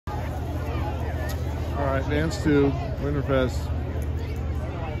Alright, dance to Winterfest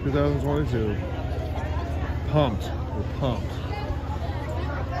 2022. Pumped. We're pumped.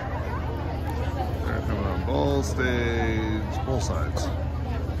 They're coming on both stage, both sides.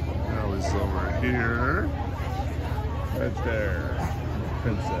 Natalie's over here. Right there.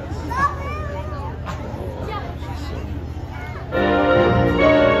 Princess. Oh, she's so good.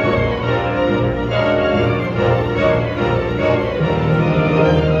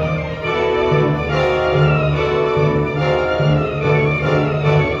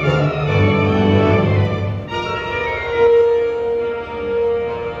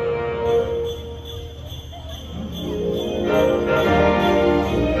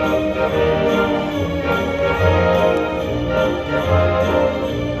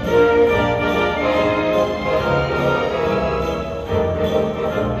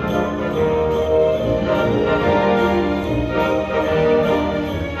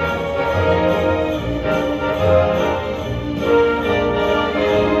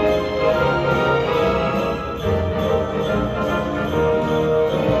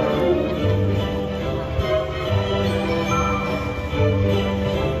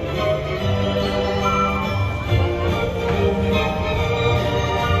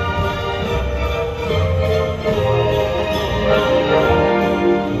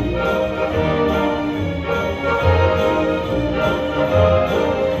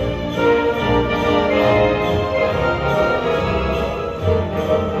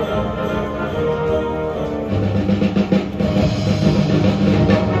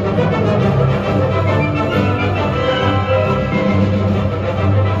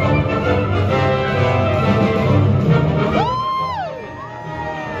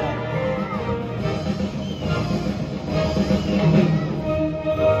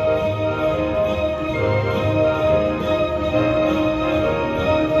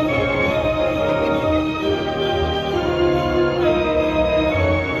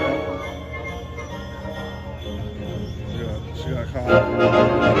 She got caught.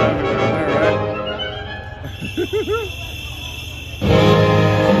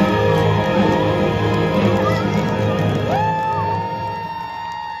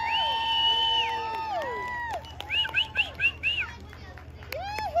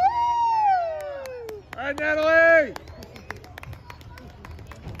 All right, Natalie.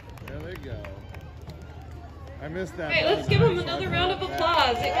 There they go. I missed that. Okay, let's give them another round of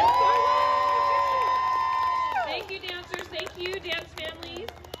applause. Thank you, dancers. Thank you, dance families.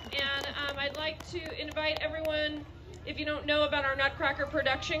 And I'd like to invite everyone, if you don't know about our Nutcracker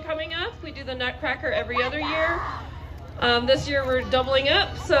production coming up, we do the Nutcracker every other year. This year we're doubling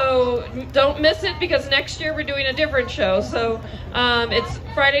up, so don't miss it because next year we're doing a different show. So it's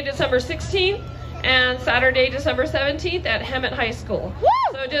Friday, December 16th and Saturday, December 17th at Hemet High School.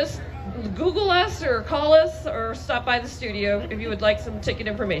 So just Google us or call us or stop by the studio if you would like some ticket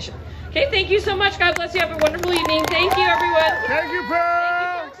information. Okay, thank you so much. God bless you. Have a wonderful evening. Thank you, everyone. Thank you,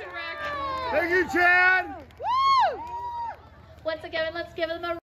 Pam. Thank you, Parks and Rec. Thank you, Chad. Once again, let's give them a